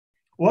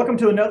Welcome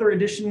to another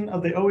edition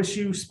of the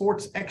OSU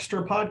Sports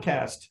Extra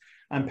podcast.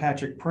 I'm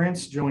Patrick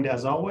Prince, joined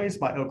as always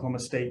by Oklahoma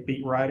State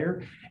beat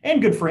writer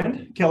and good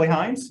friend, Kelly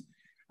Hines.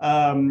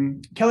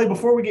 Kelly,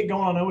 before we get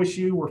going on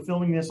OSU, we're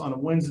filming this on a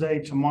Wednesday.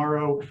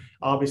 Tomorrow,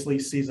 obviously,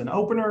 season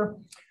opener.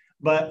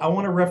 But I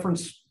want to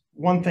reference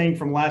one thing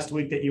from last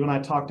week that you and I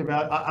talked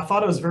about. I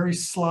thought it was very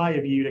sly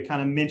of you to kind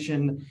of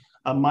mention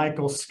a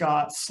Michael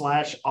Scott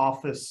 /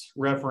 Office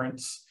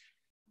reference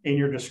in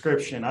your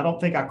description. I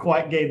don't think I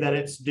quite gave that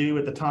its due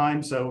at the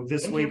time. So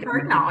this Thank week, you for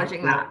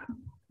acknowledging that.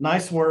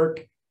 Nice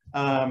work.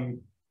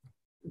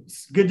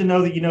 It's good to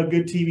know that you know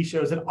good TV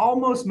shows. It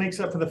almost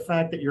makes up for the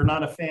fact that you're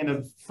not a fan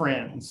of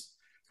Friends.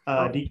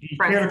 Do you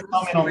care to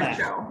comment on that?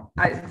 Show.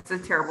 It's a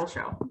terrible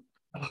show.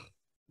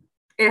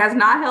 It has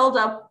not held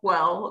up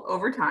well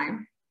over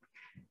time,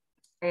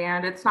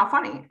 and it's not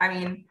funny. I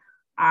mean,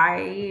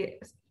 I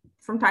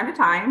from time to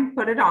time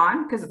put it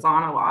on because it's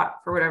on a lot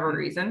for whatever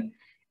reason.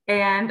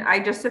 And I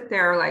just sit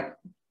there like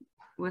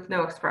with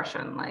no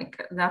expression,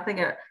 like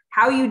nothing.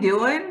 How you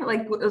doing?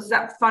 Like, was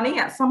that funny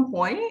at some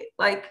point?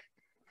 Like,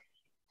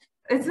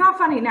 it's not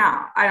funny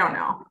now. I don't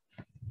know.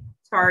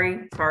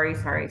 Sorry.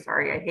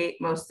 I hate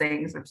most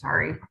things. I'm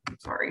sorry.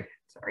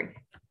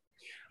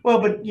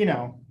 Well, but you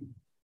know,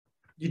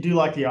 you do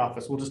like The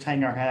Office. We'll just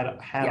hang our hat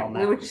on that.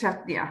 We would just have,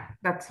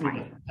 that's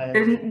fine.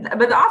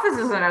 But The Office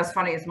isn't as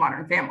funny as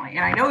Modern Family.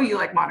 And I know you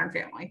like Modern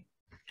Family.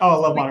 Oh, I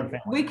love Modern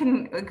Family. We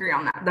can agree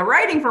on that. The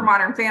writing for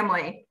Modern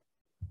Family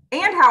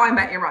and How I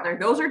Met Your Mother,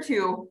 those are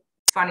two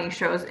funny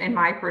shows in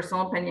my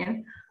personal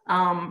opinion.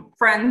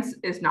 Friends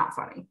is not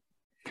funny.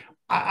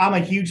 I'm a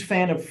huge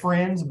fan of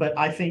Friends, but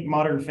I think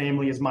Modern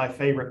Family is my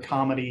favorite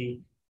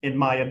comedy in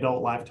my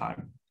adult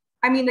lifetime.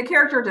 I mean, the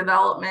character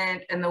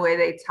development and the way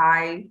they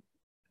tie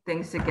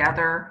things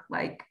together,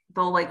 like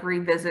they'll like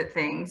revisit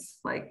things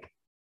like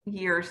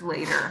years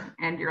later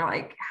and you're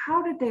like,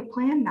 how did they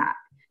plan that?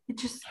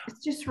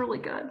 It's just really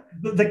good.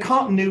 The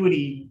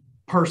continuity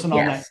person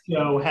on that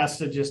show has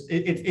to just,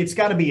 it's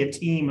got to be a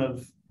team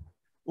of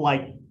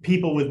like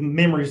people with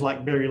memories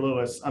like Barry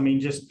Lewis. I mean,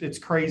 just, it's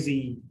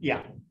crazy.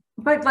 Yeah.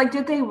 But like,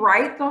 did they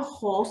write the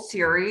whole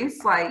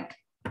series like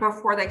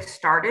before they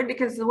started?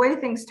 Because the way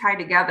things tie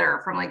together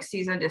from like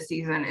season to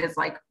season is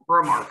like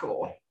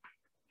remarkable.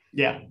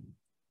 Yeah.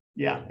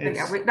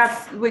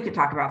 We could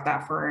talk about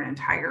that for an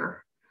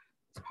entire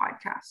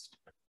podcast.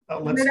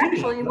 It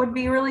actually would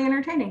be really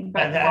entertaining.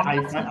 But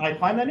I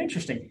find that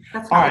interesting.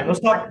 All right, let's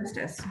talk.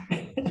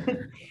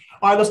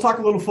 All right, let's talk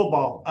a little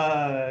football.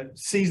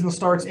 Season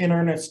starts in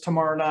earnest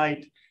tomorrow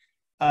night.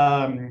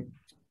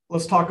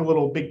 Let's talk a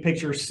little big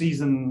picture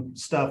season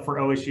stuff for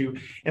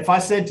OSU. If I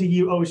said to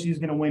you OSU is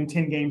going to win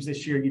 10 games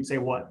this year, you'd say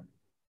what?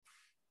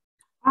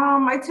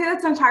 I'd say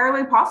that's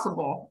entirely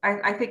possible.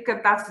 I think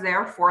that's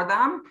there for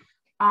them.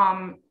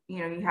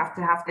 You have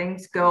to have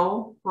things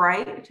go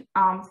right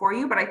for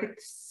you, but I think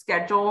the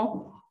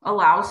schedule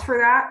allows for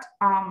that.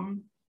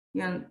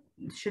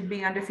 Should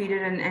be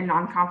undefeated in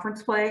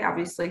non-conference play.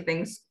 Obviously,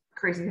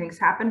 crazy things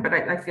happen, but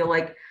I feel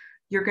like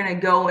you're going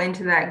to go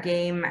into that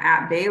game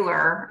at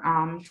Baylor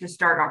to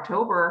start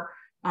October.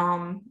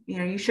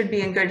 You should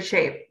be in good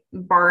shape,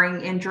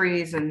 barring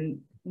injuries and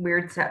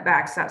weird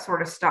setbacks, that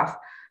sort of stuff.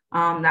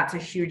 That's a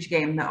huge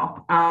game,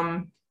 though.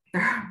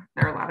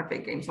 There are a lot of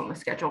big games on the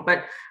schedule,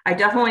 but I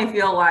definitely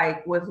feel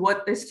like with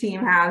what this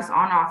team has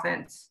on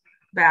offense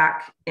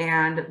back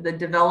and the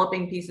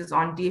developing pieces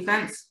on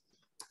defense,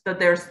 that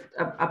there's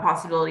a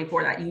possibility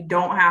for that. You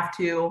don't have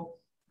to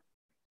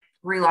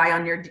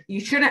you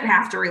shouldn't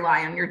have to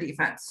rely on your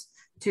defense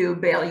to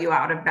bail you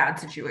out of bad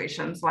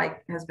situations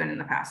like has been in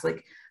the past.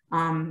 Like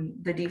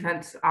the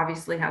defense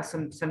obviously has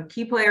some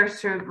key players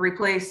to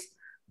replace,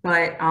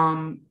 but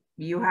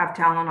you have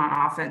talent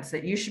on offense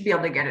that you should be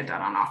able to get it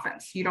done on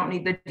offense. You don't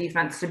need the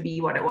defense to be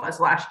what it was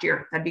last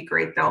year. That'd be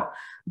great though,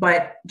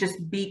 but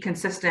just be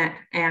consistent.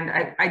 And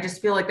I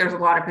just feel like there's a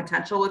lot of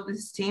potential with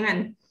this team.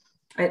 And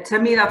to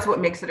me, that's what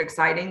makes it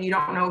exciting. You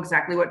don't know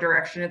exactly what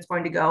direction it's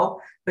going to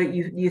go, but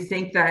you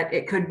think that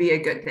it could be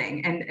a good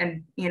thing.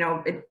 And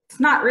it's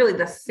not really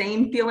the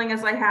same feeling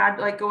as I had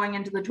like going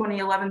into the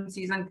 2011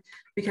 season,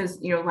 because,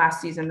 last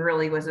season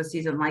really was a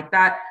season like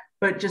that,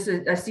 but just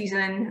a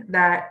season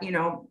that,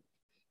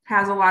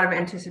 has a lot of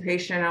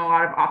anticipation and a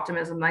lot of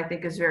optimism I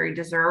think is very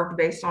deserved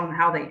based on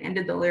how they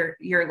ended the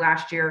year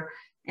last year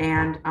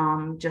and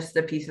just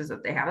the pieces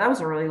that they have. That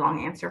was a really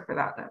long answer for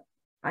that.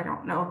 I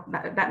don't know.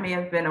 That may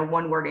have been a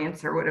one-word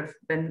answer, would have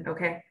been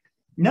okay.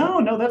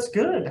 No, that's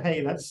good.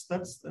 Hey, let's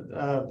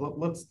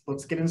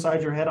get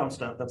inside your head on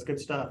stuff. That's good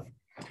stuff.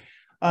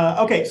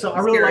 Okay, so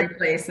I really like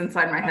place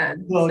inside my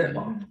head. Well, so.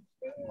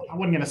 I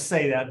wasn't going to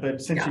say that,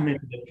 but since you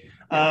mentioned it,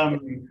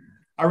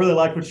 I really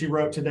like what you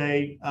wrote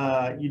today.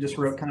 You just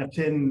wrote kind of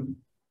 10,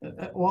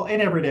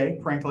 and every day,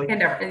 frankly.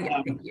 Thank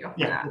you.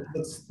 Yeah,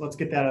 let's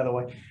get that out of the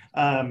way.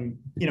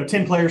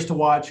 10 players to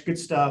watch, good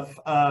stuff.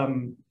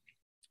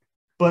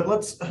 But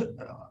let's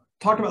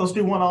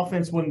do one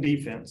offense, one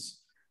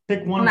defense.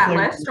 Pick one on that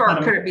list, or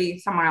could it be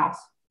someone else?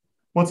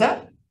 What's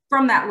that?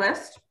 From that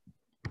list?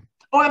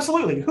 Oh,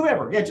 absolutely.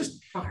 Whoever. Yeah,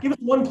 just give us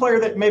one player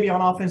that maybe on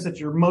offense that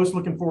you're most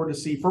looking forward to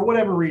see for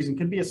whatever reason.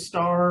 Could be a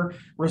star,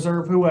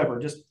 reserve, whoever.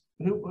 Just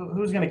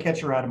who's going to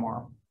catch your eye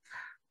tomorrow?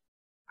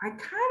 I kind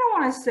of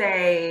want to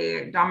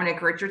say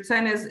Dominic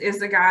Richardson is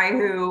the guy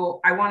who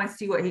I want to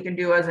see what he can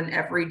do as an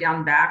every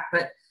down back.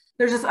 But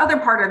there's this other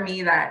part of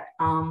me that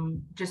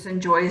just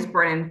enjoys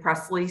Brennan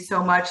Presley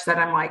so much that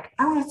I'm like,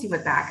 I want to see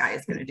what that guy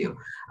is going to do.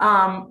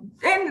 And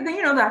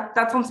you know,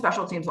 that's on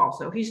special teams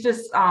also. He's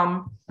just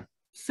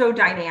so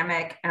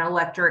dynamic and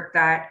electric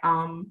that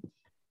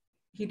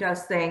he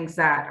does things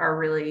that are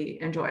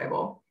really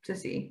enjoyable to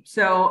see.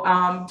 So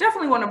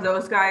definitely one of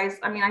those guys.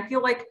 I mean, I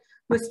feel like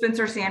with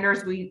Spencer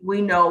Sanders,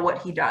 we know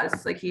what he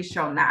does. Like he's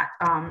shown that.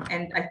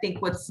 And I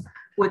think what's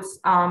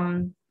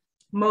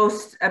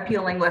most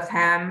appealing with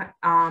him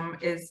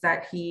is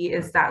that he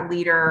is that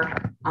leader,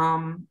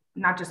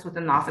 not just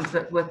within the offense,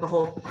 but with the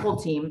whole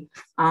team.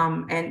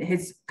 And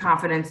his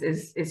confidence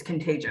is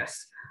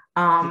contagious.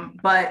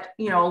 But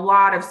you know, a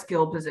lot of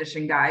skill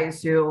position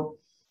guys who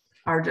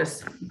are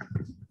just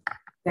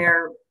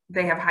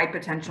they have high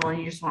potential, and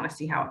you just want to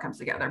see how it comes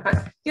together.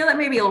 But you know, that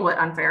may be a little bit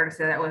unfair to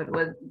say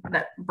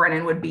that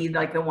Brennan would be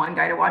like the one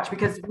guy to watch,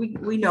 because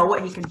we know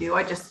what he can do.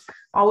 I just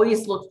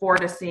always look forward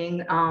to seeing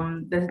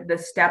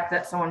the step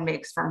that someone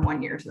makes from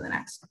one year to the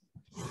next.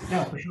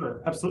 Yeah, for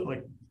sure,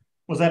 absolutely.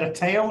 Was that a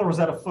tail or was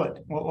that a foot?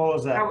 What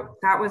was that?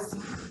 That was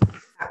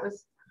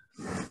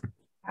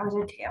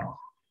a tail.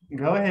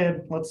 Go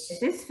ahead.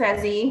 This is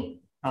Fezzy.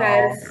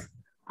 Fez.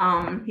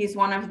 He's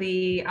one of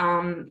the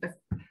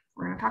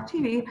we're gonna talk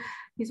TV.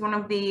 He's one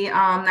of the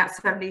that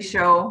 70s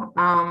show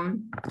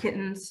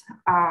kittens.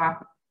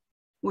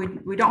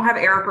 We don't have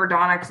Eric or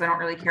Donna because I don't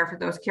really care for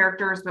those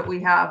characters, but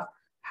we have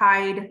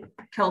Hyde,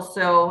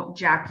 Kelso,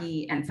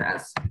 Jackie, and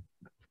Fez.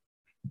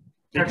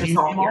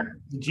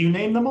 Did you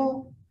name them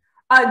all?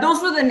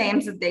 Those were the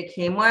names that they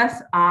came with.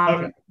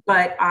 Okay.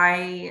 But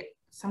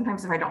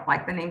sometimes if I don't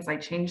like the names, I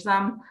change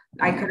them.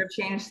 I could have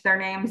changed their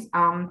names.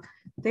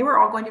 They were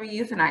all going to be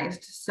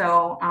euthanized.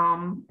 So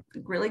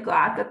really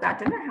glad that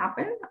didn't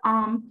happen.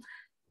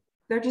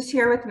 They're just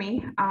here with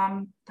me.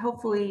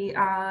 Hopefully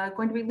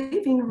going to be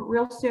leaving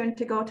real soon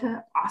to go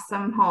to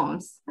awesome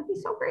homes. That'd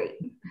be so great.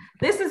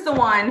 This is the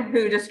one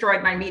who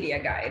destroyed my media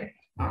guide.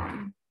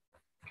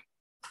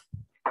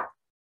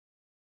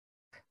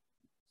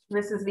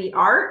 This is the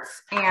art,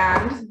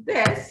 and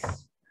this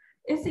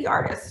is the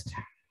artist.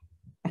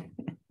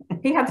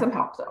 He had some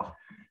help though.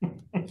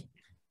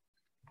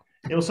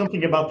 It was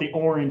something about the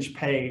orange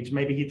page.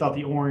 Maybe he thought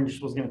the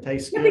orange was going to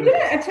taste good. They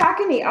didn't attack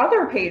any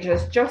other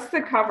pages, just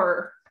the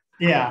cover.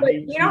 Yeah. But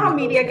you know how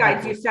media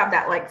guides used to have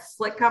that like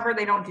slick cover?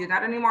 They don't do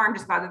that anymore. I'm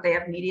just glad that they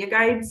have media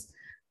guides,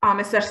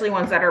 especially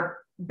ones that are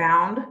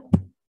bound.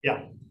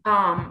 Yeah.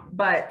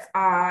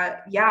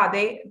 Yeah,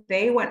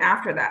 they went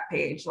after that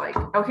page. Like,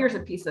 oh, here's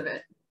a piece of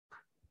it.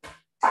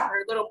 There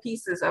are little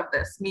pieces of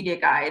this media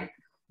guide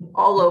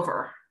all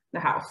over the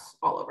house,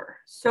 all over.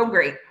 So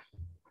great.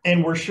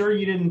 And we're sure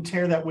you didn't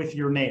tear that with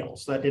your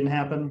nails. That didn't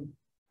happen?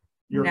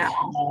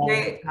 No.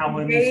 They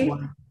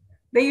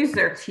use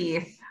their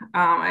teeth.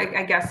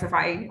 I guess if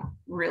I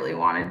really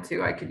wanted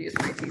to, I could use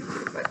my teeth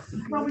too, but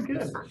probably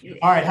good.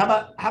 All right.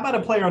 How about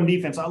a player on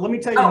defense? Let me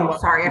tell you. Oh,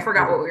 sorry, I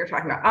forgot what we were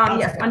talking about.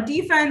 Yes, on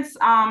defense.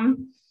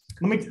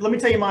 Let me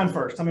tell you mine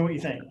first. Tell me what you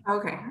think.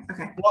 Okay.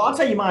 Well, I'll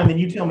tell you mine, then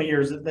you tell me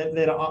yours. That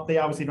they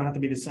obviously don't have to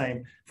be the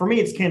same. For me,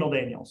 it's Kendall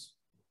Daniels.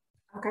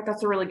 Okay,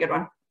 that's a really good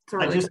one. Good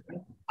one.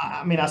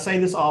 I mean, I say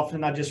this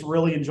often. I just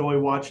really enjoy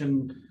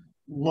watching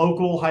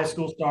local high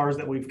school stars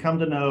that we've come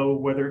to know,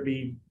 whether it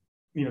be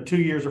 2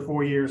 years or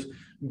 4 years,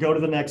 go to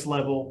the next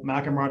level.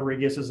 Malcolm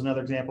Rodriguez is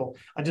another example.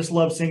 I just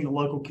love seeing the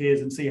local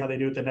kids and see how they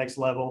do at the next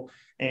level.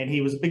 And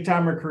he was a big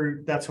time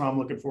recruit. That's what I'm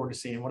looking forward to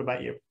seeing. What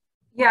about you?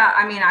 Yeah,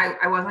 I mean,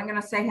 I wasn't going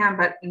to say him,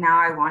 but now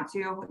I want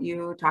to.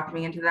 You talked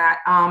me into that.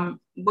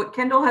 What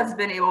Kendall has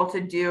been able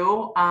to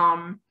do,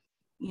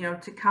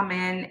 to come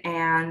in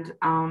and,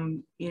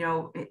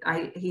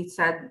 he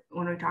said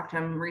when we talked to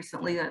him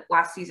recently that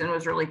last season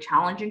was really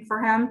challenging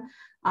for him,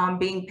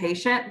 being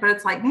patient, but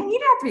it's like, man, you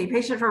don't have to be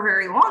patient for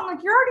very long.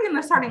 Like, you're already in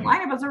the starting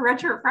lineup as a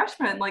redshirt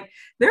freshman. Like,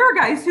 there are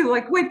guys who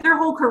wait their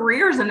whole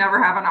careers and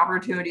never have an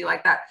opportunity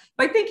like that.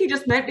 But I think he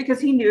just meant because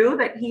he knew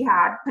that he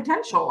had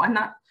potential and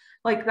that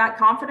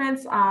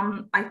confidence.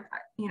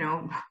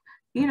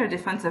 Being a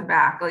defensive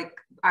back,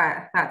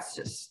 that's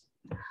just,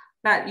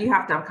 that you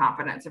have to have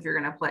confidence if you're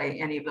going to play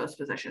any of those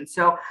positions.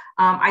 So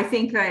I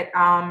think that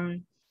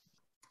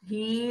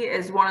he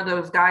is one of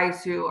those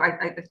guys who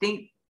I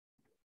think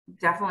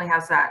definitely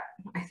has that.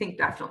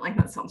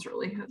 That sounds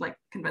really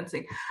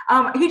convincing.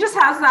 He just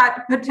has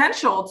that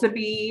potential to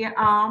be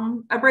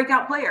a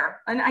breakout player.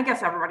 And I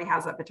guess everybody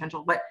has that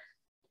potential, but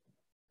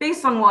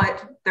based on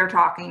what they're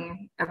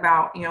talking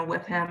about,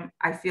 with him,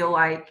 I feel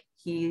like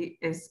he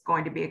is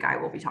going to be a guy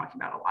we'll be talking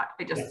about a lot.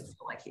 I just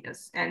feel like he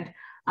is. And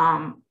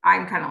I'm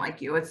kind of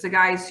like you. It's the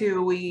guys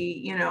who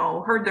we,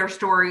 heard their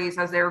stories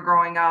as they were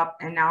growing up,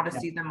 and now to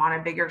see them on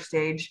a bigger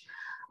stage.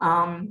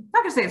 Not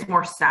gonna say it's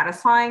more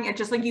satisfying. It's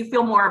just you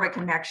feel more of a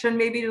connection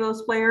maybe to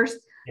those players.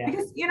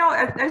 because, you know,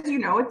 as you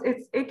know,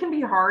 it can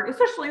be hard,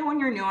 especially when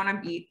you're new on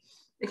a beat.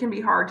 It can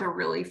be hard to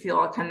really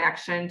feel a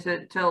connection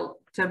to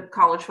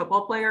college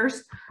football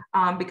players,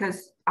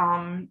 because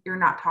you're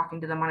not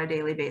talking to them on a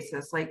daily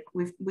basis. Like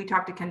we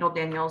talked to Kendall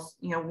Daniels,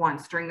 you know,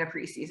 once during the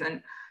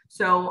preseason.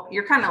 So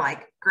you're kind of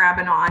like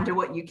grabbing on to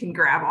what you can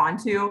grab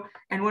onto.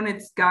 And when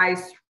it's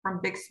guys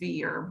from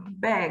Bixby or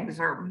Beggs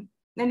or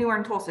anywhere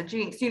in Tulsa,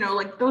 Jinx, you know,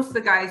 like those are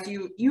the guys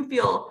you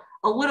feel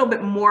a little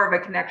bit more of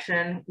a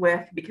connection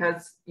with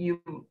because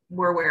you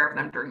were aware of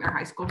them during their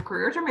high school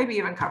careers or maybe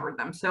even covered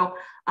them. So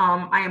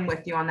I am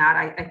with you on that.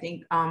 I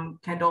think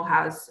Kendall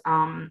has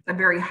a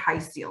very high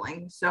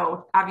ceiling.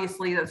 So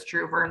obviously that's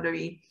true for him to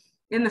be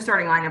in the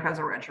starting lineup as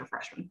a redshirt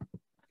freshman.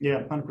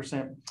 Yeah,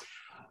 100%.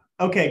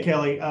 Okay,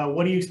 Kelly,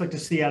 what do you expect to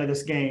see out of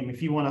this game?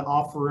 If you want to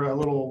offer a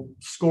little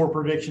score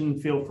prediction,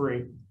 feel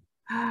free.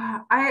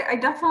 I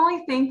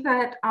definitely think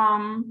that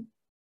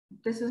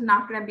this is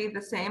not going to be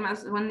the same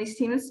as when these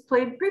teams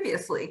played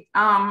previously,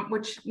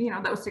 which, you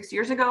know, that was 6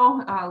 years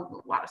ago. A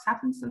lot has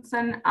happened since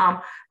then.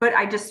 But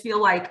I just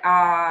feel like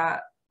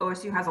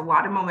OSU has a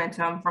lot of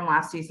momentum from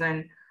last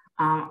season.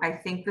 I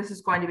think this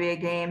is going to be a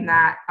game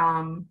that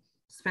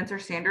Spencer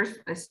Sanders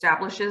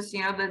establishes,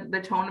 you know,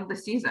 the tone of the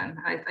season.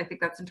 I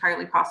think that's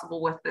entirely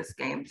possible with this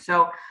game.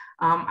 So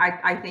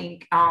I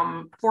think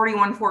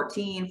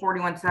 41-14,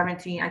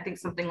 41-17, I think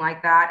something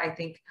like that. I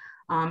think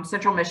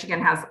Central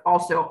Michigan has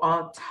also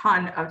a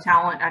ton of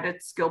talent at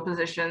its skill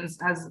positions,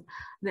 has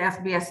the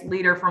FBS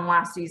leader from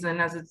last season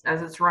as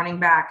its running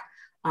back,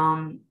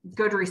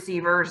 good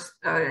receivers,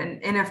 an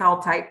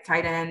NFL type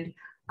tight end,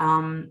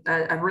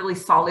 a really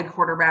solid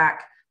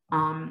quarterback.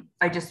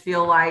 I just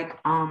feel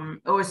like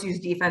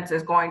OSU's defense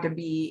is going to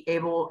be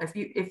able, if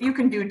you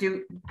can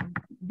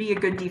be a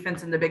good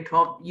defense in the Big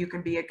 12, you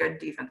can be a good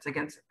defense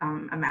against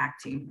a MAC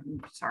team.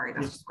 I'm sorry,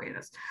 that's just the way it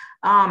is.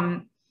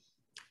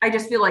 I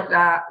just feel like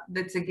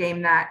that's a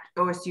game that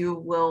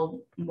OSU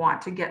will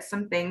want to get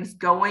some things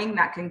going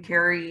that can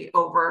carry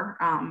over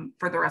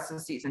for the rest of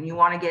the season. You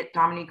want to get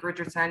Dominique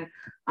Richardson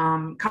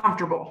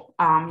comfortable.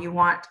 You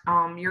want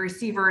your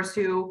receivers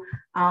who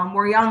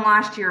were young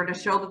last year to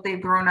show that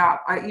they've grown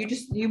up.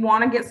 You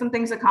want to get some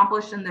things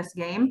accomplished in this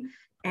game.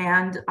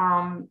 And,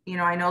 you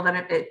know, I know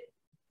that it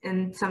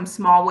in some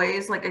small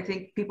ways, like I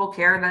think people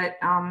care that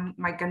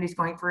Mike Gundy's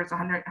going for his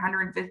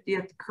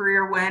 150th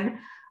career win.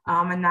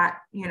 And that,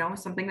 you know,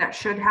 something that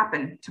should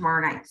happen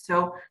tomorrow night.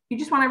 So you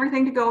just want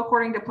everything to go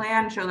according to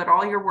plan, show that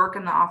all your work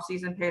in the off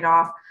season paid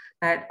off,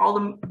 that all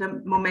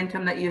the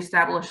momentum that you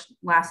established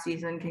last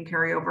season can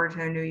carry over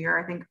to a new year.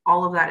 I think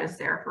all of that is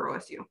there for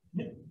OSU.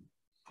 Yeah.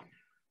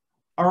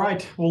 All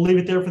right, we'll leave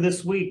it there for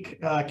this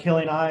week.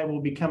 Kelly and I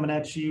will be coming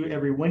at you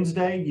every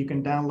Wednesday. You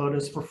can download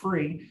us for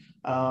free,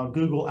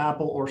 Google,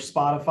 Apple, or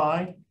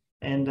Spotify.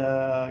 And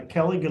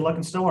Kelly, good luck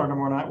in Stillwater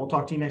tomorrow night. We'll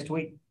talk to you next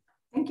week.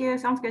 Thank you.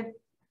 Sounds good.